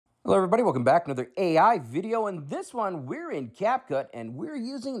Hello everybody, welcome back to another AI video. In this one, we're in CapCut and we're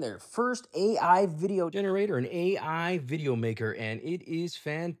using their first AI video generator, an AI video maker, and it is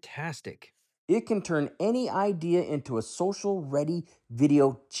fantastic. It can turn any idea into a social ready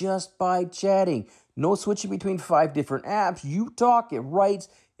video just by chatting. No switching between 5 different apps. You talk, it writes,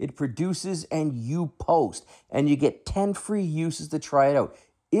 it produces, and you post. And you get 10 free uses to try it out.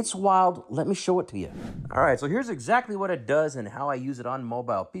 It's wild. Let me show it to you. All right, so here's exactly what it does and how I use it on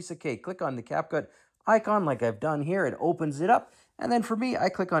mobile. Piece of cake. Click on the CapCut icon like I've done here. It opens it up. And then for me, I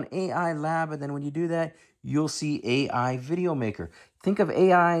click on AI Lab. And then when you do that, you'll see AI Video Maker. Think of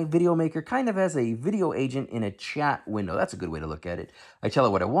AI Video Maker kind of as a video agent in a chat window. That's a good way to look at it. I tell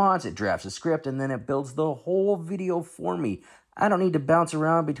it what it wants. It drafts a script, and then it builds the whole video for me. I don't need to bounce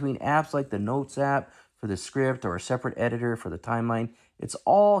around between apps like the Notes app for the script or a separate editor for the timeline. It's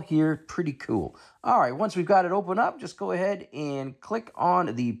all here, pretty cool. All right, once we've got it open up, just go ahead and click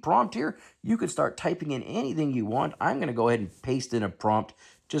on the prompt here. You can start typing in anything you want. I'm gonna go ahead and paste in a prompt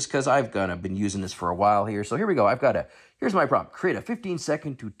just because I've been using this for a while here. So here we go, here's my prompt. Create a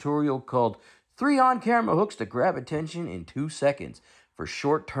 15-second tutorial called 3 on-camera hooks to grab attention in 2 seconds for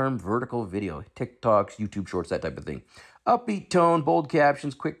short-term vertical video, TikToks, YouTube Shorts, that type of thing. Upbeat tone, bold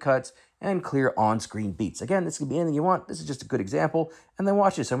captions, quick cuts, and clear on-screen beats. Again, this can be anything you want. This is just a good example. And then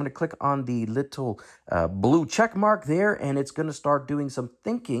watch this. I'm going to click on the little blue check mark there, and it's going to start doing some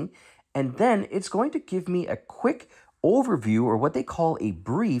thinking. And then it's going to give me a quick overview, or what they call a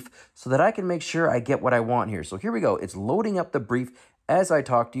brief, so that I can make sure I get what I want here. So here we go. It's loading up the brief as I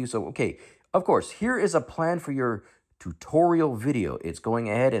talk to you. So, okay, of course, here is a plan for your tutorial video. It's going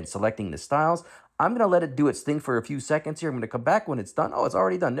ahead and selecting the styles. I'm going to let it do its thing for a few seconds here. I'm going to come back when it's done. Oh, it's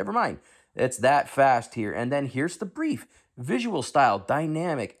already done. Never mind. It's that fast here. And then here's the brief. Visual style,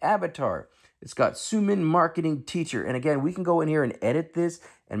 dynamic, avatar. It's got zoom in marketing teacher. And again, we can go in here and edit this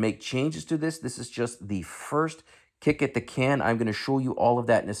and make changes to this. This is just the first kick at the can. I'm going to show you all of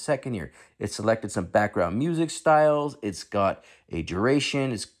that in a second here. It's selected some background music styles. It's got a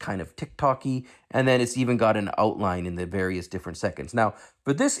duration. It's kind of TikTok-y. And then it's even got an outline in the various different seconds. Now,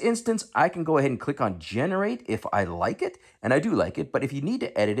 for this instance, I can go ahead and click on generate if I like it. And I do like it. But if you need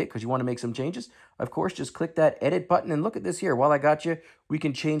to edit it because you want to make some changes, of course, just click that edit button. And look at this here. While I got you, we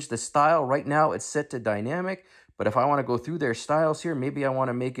can change the style. Right now, it's set to dynamic. But if I want to go through their styles here, maybe I want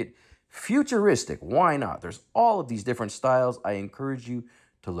to make it futuristic. Why not? There's all of these different styles. I encourage you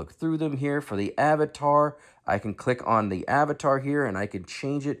to look through them here. For the avatar, I can click on the avatar here and I can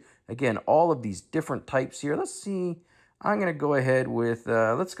change it. Again, all of these different types here. Let's see. I'm going to go ahead with,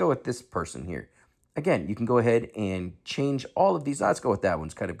 let's go with this person here. Again, you can go ahead and change all of these. Let's go with that one.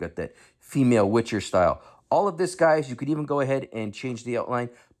 It's kind of got that female Witcher style. All of this, guys, you could even go ahead and change the outline,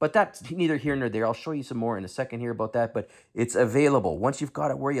 but that's neither here nor there. I'll show you some more in a second here about that, but it's available. Once you've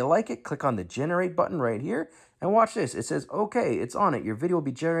got it where you like it, click on the generate button right here, and watch this. It says, okay, it's on it. Your video will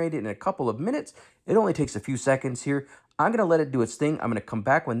be generated in a couple of minutes. It only takes a few seconds here. I'm going to let it do its thing. I'm going to come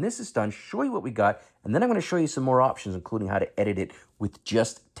back when this is done, show you what we got, and then I'm going to show you some more options, including how to edit it with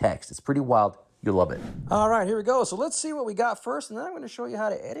just text. It's pretty wild. You'll love it. All right, here we go. So let's see what we got first, and then I'm going to show you how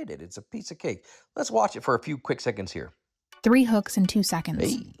to edit it. It's a piece of cake. Let's watch it for a few quick seconds here. 3 hooks in 2 seconds.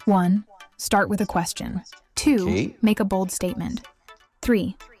 Hey. 1. Start with a question. 2. Okay. Make a bold statement.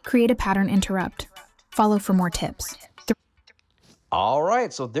 3. Create a pattern interrupt. Follow for more tips. All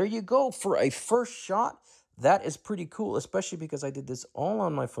right, so there you go. For a first shot, that is pretty cool, especially because I did this all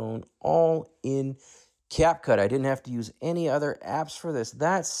on my phone, all in CapCut. I didn't have to use any other apps for this.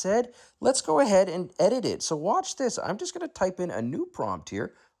 That said, let's go ahead and edit it. So watch this. I'm just going to type in a new prompt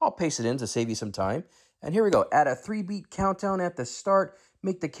here. I'll paste it in to save you some time. And here we go. Add a 3-beat countdown at the start.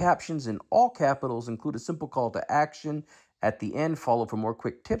 Make the captions in all capitals. Include a simple call to action at the end. Follow for more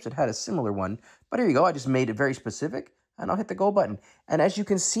quick tips. It had a similar one. But here you go. I just made it very specific. And I'll hit the go button. And as you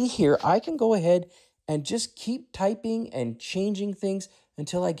can see here, I can go ahead and just keep typing and changing things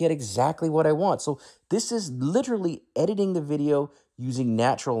until I get exactly what I want. So this is literally editing the video using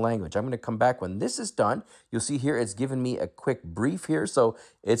natural language. I'm going to come back when this is done. You'll see here it's given me a quick brief here. So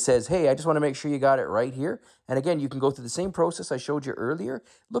it says, hey, I just want to make sure you got it right here. And again, you can go through the same process I showed you earlier.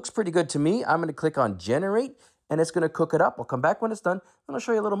 Looks pretty good to me. I'm going to click on generate, and it's going to cook it up. I'll come back when it's done, and I'll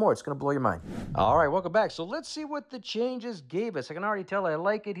show you a little more. It's going to blow your mind. All right, welcome back. So let's see what the changes gave us. I can already tell I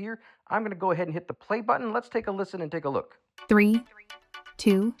like it here. I'm going to go ahead and hit the play button. Let's take a listen and take a look. 3,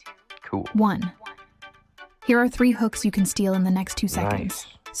 2, Cool. 1. Here are 3 hooks you can steal in the next 2 seconds.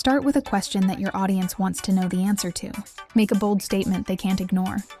 Nice. Start with a question that your audience wants to know the answer to. Make a bold statement they can't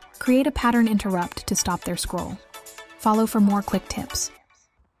ignore. Create a pattern interrupt to stop their scroll. Follow for more quick tips.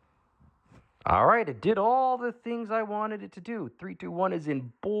 All right, it did all the things I wanted it to do. 3, 2, 1 is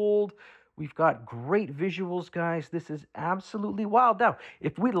in bold. We've got great visuals, guys. This is absolutely wild. Now,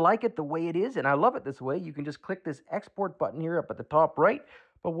 if we like it the way it is, and I love it this way, you can just click this export button here up at the top right.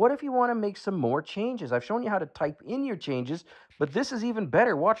 But what if you want to make some more changes? I've shown you how to type in your changes, but this is even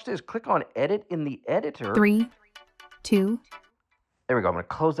better. Watch this. Click on Edit in the editor. 3, 2. There we go. I'm going to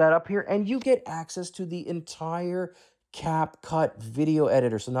close that up here, and you get access to the entire CapCut video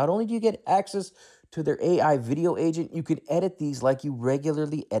editor. So not only do you get access to their AI video agent, you can edit these like you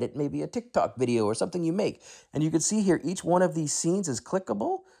regularly edit maybe a TikTok video or something you make. And you can see here, each one of these scenes is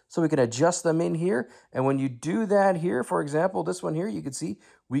clickable, so we can adjust them in here. And when you do that here, for example, this one here, you can see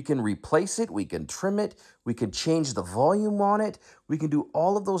we can replace it, we can trim it, we can change the volume on it, we can do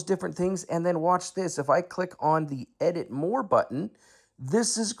all of those different things. And then watch this. If I click on the Edit More button,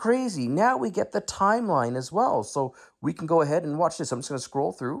 this is crazy. Now we get the timeline as well. So we can go ahead and watch this. I'm just going to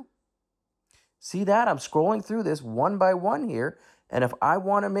scroll through. See that? I'm scrolling through this one by one here. And if I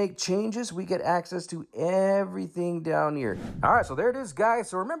want to make changes, we get access to everything down here. All right, so there it is, guys.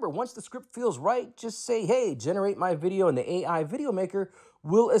 So remember, once the script feels right, just say, hey, generate my video, and the AI video maker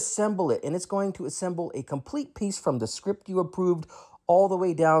will assemble it. And it's going to assemble a complete piece from the script you approved all the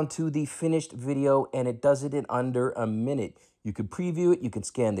way down to the finished video, and it does it in under a minute. You can preview it, you can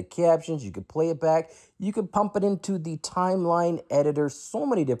scan the captions, you can play it back, you can pump it into the timeline editor, so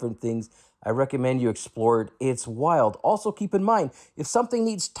many different things. I recommend you explore it. It's wild. Also, keep in mind, if something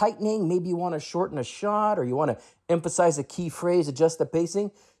needs tightening, maybe you want to shorten a shot or you want to emphasize a key phrase, adjust the pacing,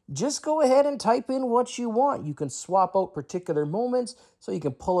 just go ahead and type in what you want. You can swap out particular moments, so you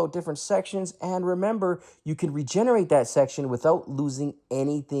can pull out different sections. And remember, you can regenerate that section without losing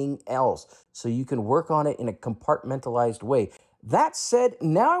anything else. So you can work on it in a compartmentalized way. That said,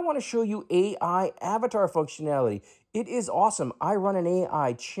 now I want to show you AI avatar functionality. It is awesome. I run an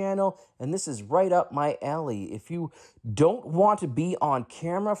AI channel, and this is right up my alley. If you don't want to be on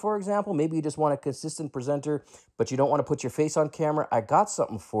camera, for example, maybe you just want a consistent presenter, but you don't want to put your face on camera, I got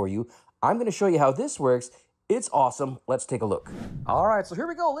something for you. I'm going to show you how this works. It's awesome. Let's take a look. All right, so here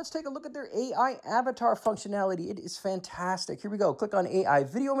we go. Let's take a look at their AI avatar functionality. It is fantastic. Here we go. Click on AI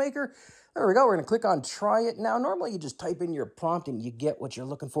Video Maker. There we go. We're going to click on Try It. Now, normally you just type in your prompt and you get what you're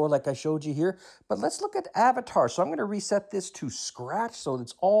looking for like I showed you here. But let's look at avatar. So I'm going to reset this to scratch so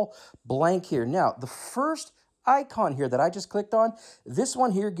it's all blank here. Now, the first icon here that I just clicked on, this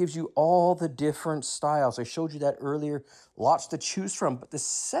one here gives you all the different styles. I showed you that earlier. Lots to choose from. But the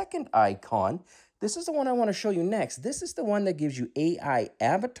second icon, this is the one I want to show you next. This is the one that gives you AI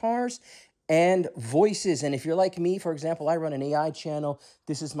avatars and voices. And if you're like me, for example, I run an AI channel.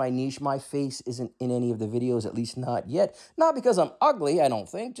 This is my niche. My face isn't in any of the videos, at least not yet. Not because I'm ugly, I don't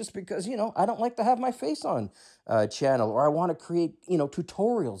think, just because, I don't like to have my face on channel, or I want to create,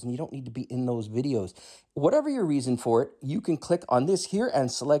 tutorials, and you don't need to be in those videos. Whatever your reason for it, you can click on this here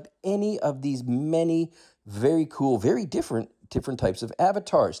and select any of these many very cool, very different types of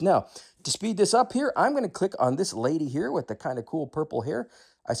avatars. Now, to speed this up here, I'm going to click on this lady here with the kind of cool purple hair.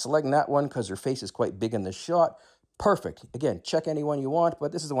 I select that one because her face is quite big in the shot. Perfect. Again, check any one you want,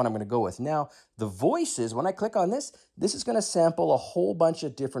 but this is the one I'm going to go with. Now, the voices, when I click on this is going to sample a whole bunch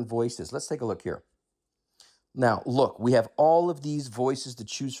of different voices. Let's take a look here. Now, look, we have all of these voices to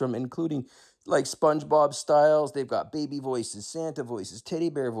choose from, including like SpongeBob styles. They've got baby voices, Santa voices, teddy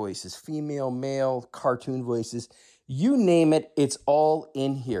bear voices, female, male, cartoon voices. You name it, it's all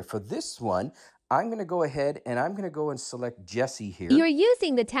in here. For this one, I'm going to go ahead and I'm going to go and select Jessie here. You're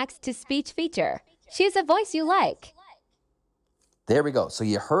using the text-to-speech feature. Choose a voice you like. There we go. So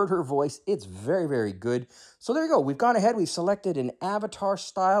you heard her voice. It's very, very good. So there you go. We've gone ahead. We've selected an avatar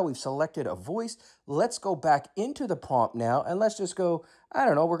style. We've selected a voice. Let's go back into the prompt now, and let's just go, I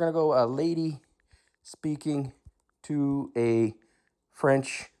don't know, we're going to go a lady speaking to a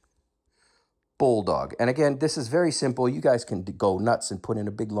French bulldog. And again, this is very simple. You guys can go nuts and put in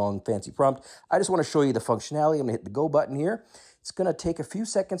a big, long, fancy prompt. I just want to show you the functionality. I'm going to hit the go button here. It's going to take a few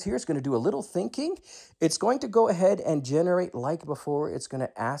seconds here. It's going to do a little thinking. It's going to go ahead and generate like before. It's going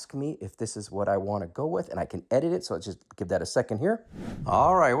to ask me if this is what I want to go with, and I can edit it. So let's just give that a second here.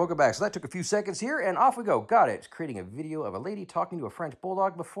 All right, welcome back. So that took a few seconds here, and off we go. Got it. It's creating a video of a lady talking to a French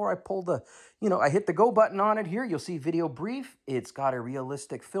bulldog. Before I pull the, I hit the go button on it here. You'll see video brief. It's got a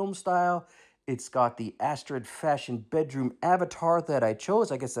realistic film style. It's got the Astrid fashion bedroom avatar that I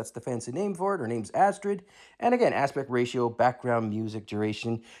chose. I guess that's the fancy name for it. Her name's Astrid. And again, aspect ratio, background music,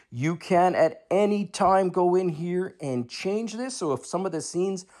 duration. You can at any time go in here and change this. So if some of the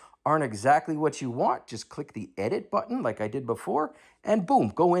scenes aren't exactly what you want, just click the edit button like I did before, and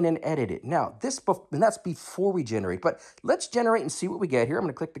boom, go in and edit it. Now, and that's before we generate, but let's generate and see what we get here. I'm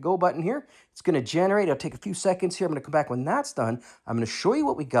gonna click the go button here. It's gonna generate, it'll take a few seconds here. I'm gonna come back when that's done. I'm gonna show you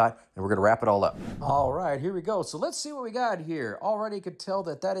what we got, and we're gonna wrap it all up. All right, here we go. So let's see what we got here. Already you could tell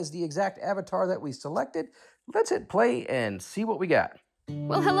that that is the exact avatar that we selected. Let's hit play and see what we got.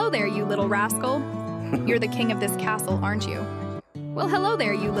 Well, hello there, you little rascal. You're the king of this castle, aren't you? Well, hello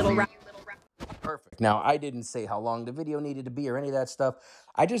there, you little rascal. Perfect. Now, I didn't say how long the video needed to be or any of that stuff.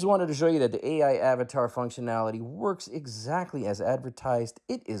 I just wanted to show you that the AI avatar functionality works exactly as advertised.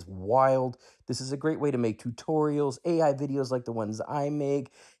 It is wild. This is a great way to make tutorials, AI videos like the ones I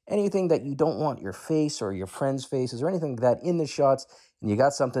make, anything that you don't want your face or your friend's faces or anything like that in the shots, and you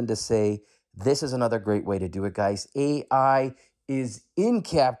got something to say. This is another great way to do it, guys. AI is in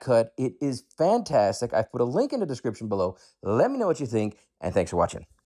CapCut. It is fantastic. I put a link in the description below. Let me know what you think, and thanks for watching.